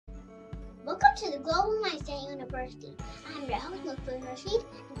Welcome to the Global Minds at University. I'm your host, Mr. Rashid,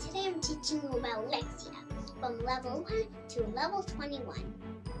 and today I'm teaching you about Lexia, from level 1 to level 21.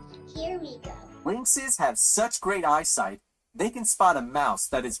 Here we go. Lynxes have such great eyesight, they can spot a mouse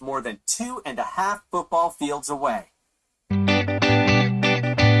that is more than 2.5 football fields away.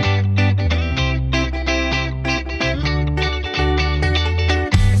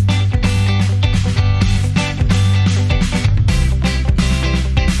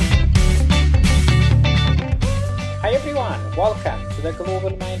 Hi everyone, welcome to the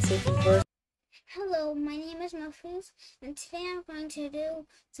Global Mindset University. Hello, my name is Mahfouz, and today I'm going to do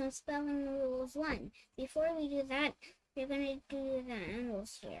some spelling rules 1. Before we do that, we're going to do the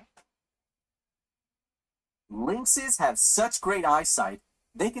animals here. Lynxes have such great eyesight,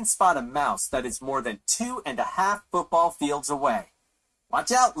 they can spot a mouse that is more than 2.5 football fields away.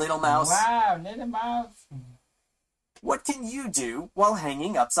 Watch out, little mouse. Wow, little mouse. What can you do while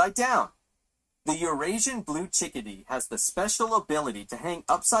hanging upside down? The Eurasian blue chickadee has the special ability to hang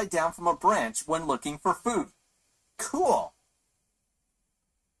upside down from a branch when looking for food. Cool!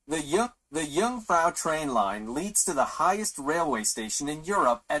 The Jungfrau train line leads to the highest railway station in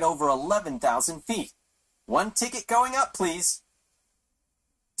Europe at over 11,000 feet. One ticket going up, please.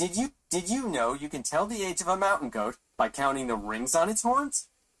 Did you know you can tell the age of a mountain goat by counting the rings on its horns?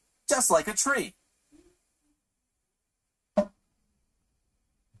 Just like a tree.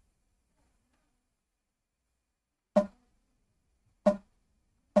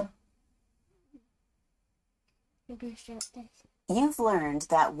 You've learned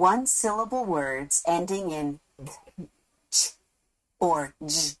that one-syllable words ending in ch or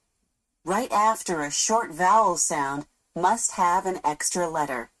j right after a short vowel sound must have an extra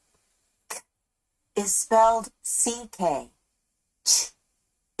letter. K is spelled CK. Ch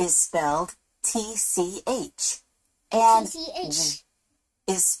is spelled TCH. And j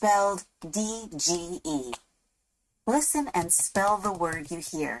is spelled DGE. Listen and spell the word you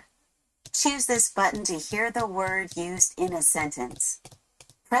hear. Choose this button to hear the word used in a sentence.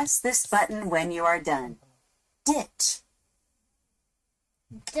 Press this button when you are done. Ditch.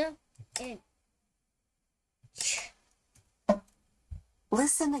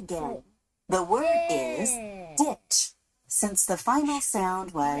 Listen again. The word is ditch, since the final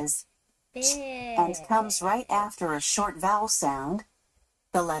sound was ch and comes right after a short vowel sound.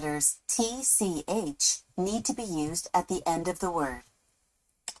 The letters TCH need to be used at the end of the word.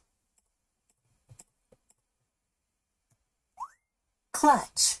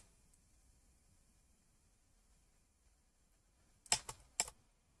 Clutch.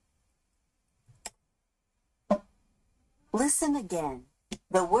 Listen again.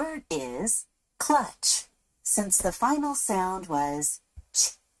 The word is clutch, since the final sound was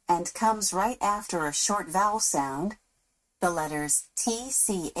ch and comes right after a short vowel sound. The letters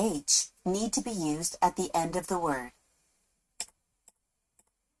TCH need to be used at the end of the word.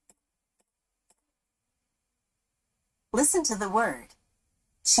 Listen to the word.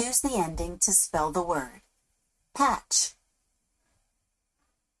 Choose the ending to spell the word. Patch.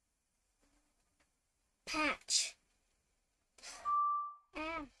 Patch.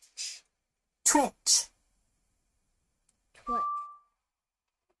 Patch. Twitch. Twitch.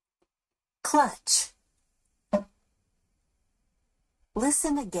 Clutch.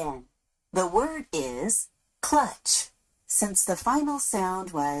 Listen again. The word is clutch, since the final sound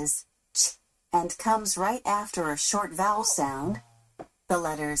was ch and comes right after a short vowel sound. The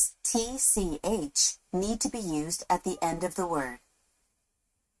letters TCH need to be used at the end of the word.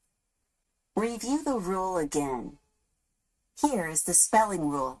 Review the rule again. Here is the spelling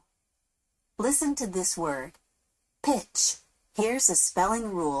rule. Listen to this word, pitch. Here's a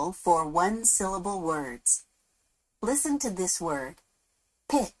spelling rule for one-syllable words. Listen to this word,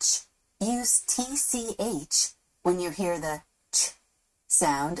 pitch. Use TCH when you hear the ch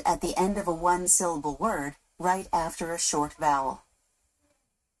sound at the end of a one-syllable word right after a short vowel.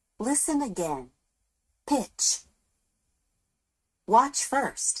 Listen again. Pitch. Watch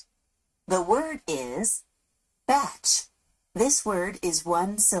first. The word is batch. This word is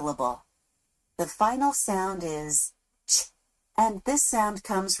one syllable. The final sound is ch, and this sound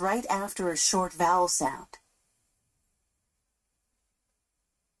comes right after a short vowel sound.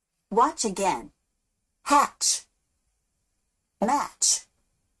 Watch again. Hatch. Match.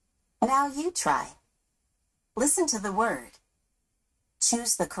 Now you try. Listen to the word.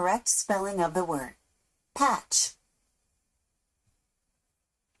 Choose the correct spelling of the word. Patch.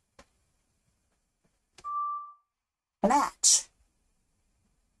 Match.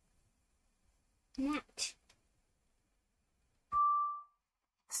 Match.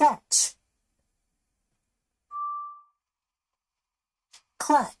 Fetch.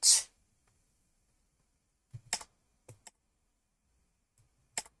 Clutch.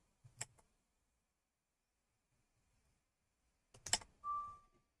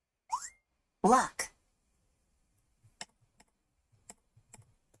 luck.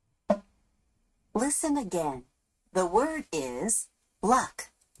 Listen again. The word is luck.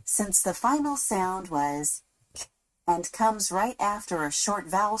 Since the final sound was k and comes right after a short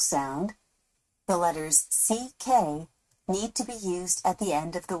vowel sound, the letters CK need to be used at the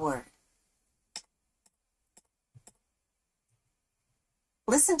end of the word.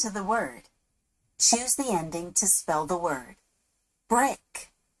 Listen to the word. Choose the ending to spell the word.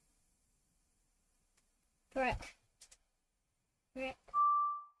 Brick. Brick. Brick.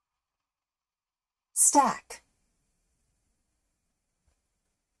 Stack.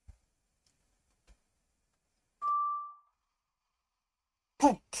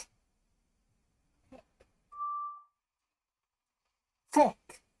 Pick.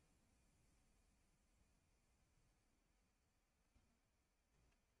 Thick.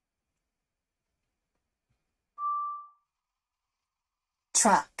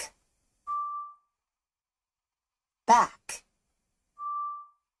 Truck. Back.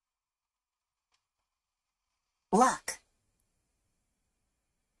 Luck.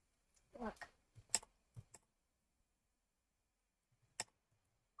 Luck.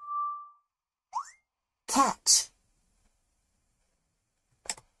 Catch.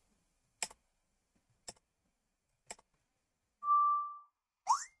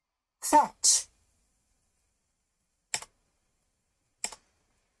 Fetch.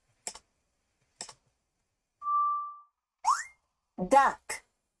 Duck.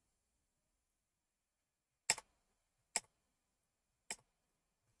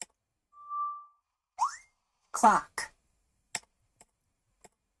 Clock.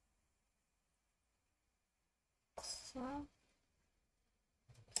 So.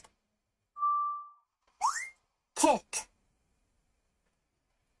 Kick.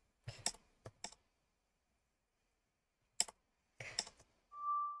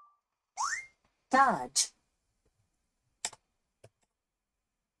 Dodge.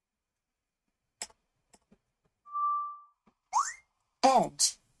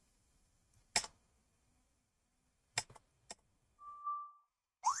 Edge.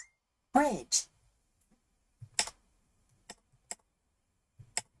 Bridge.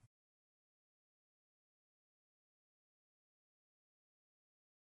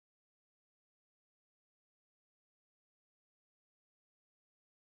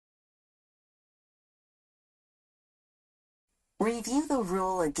 Review the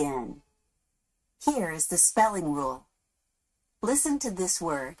rule again. Here is the spelling rule. Listen to this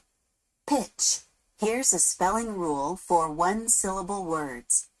word. Pitch. Here's a spelling rule for one-syllable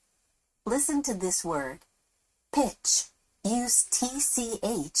words. Listen to this word. Pitch. Use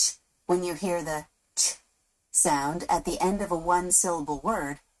TCH when you hear the ch sound at the end of a one-syllable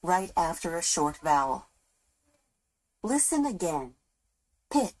word right after a short vowel. Listen again.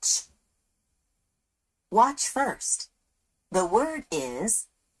 Pitch. Watch first. The word is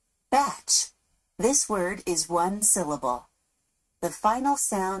batch. This word is one syllable. The final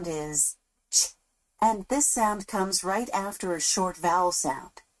sound is ch, and this sound comes right after a short vowel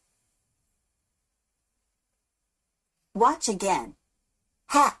sound. Watch again.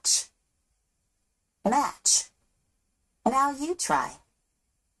 Hatch. Match. Now you try.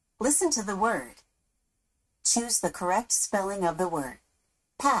 Listen to the word. Choose the correct spelling of the word.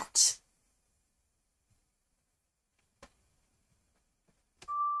 Patch.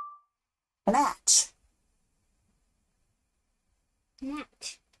 Match.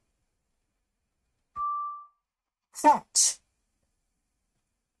 Match. Fetch.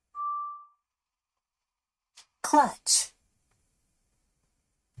 Clutch.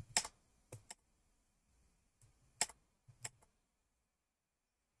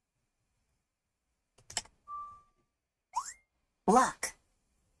 Luck.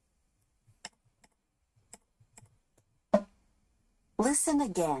 Listen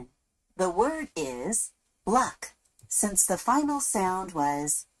again. The word is luck. Since the final sound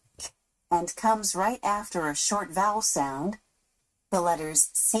was k and comes right after a short vowel sound, the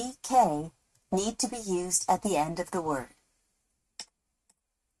letters CK need to be used at the end of the word.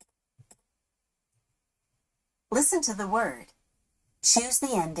 Listen to the word. Choose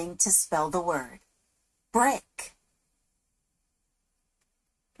the ending to spell the word. Brick.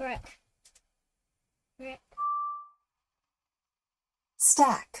 Brick. Brick.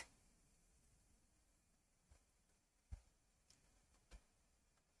 Stack.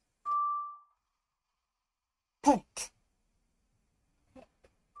 Pick.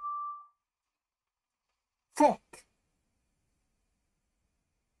 Thick.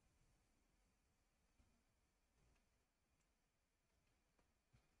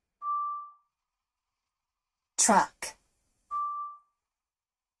 Truck.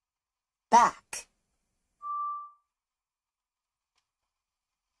 back.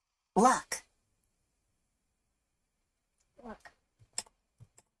 Luck. Look.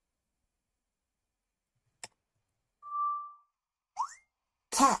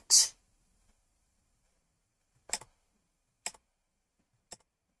 Catch.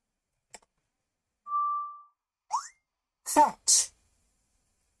 Fetch.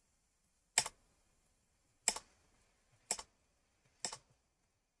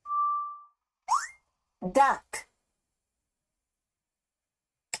 Duck.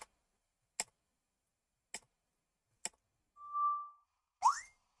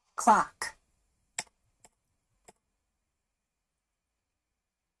 Clock.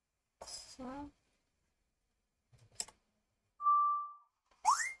 So,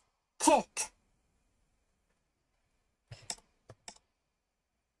 Kick.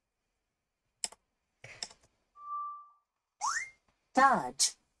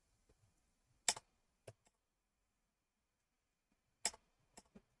 Dodge.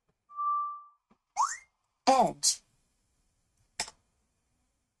 Edge.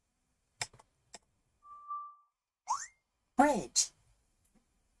 Bridge.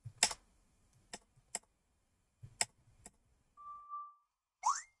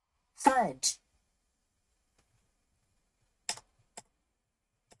 Fudge.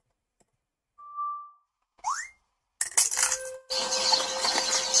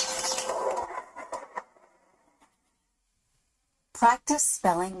 Practice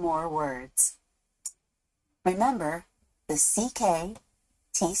spelling more words. Remember, the CK,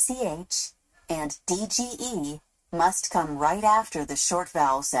 TCH, and DGE must come right after the short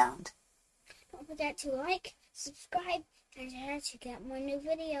vowel sound. don't forget to like, subscribe, and share to get more new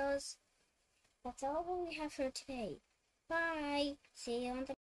videos. That's all we have for today. Bye. See you on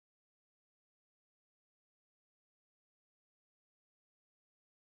the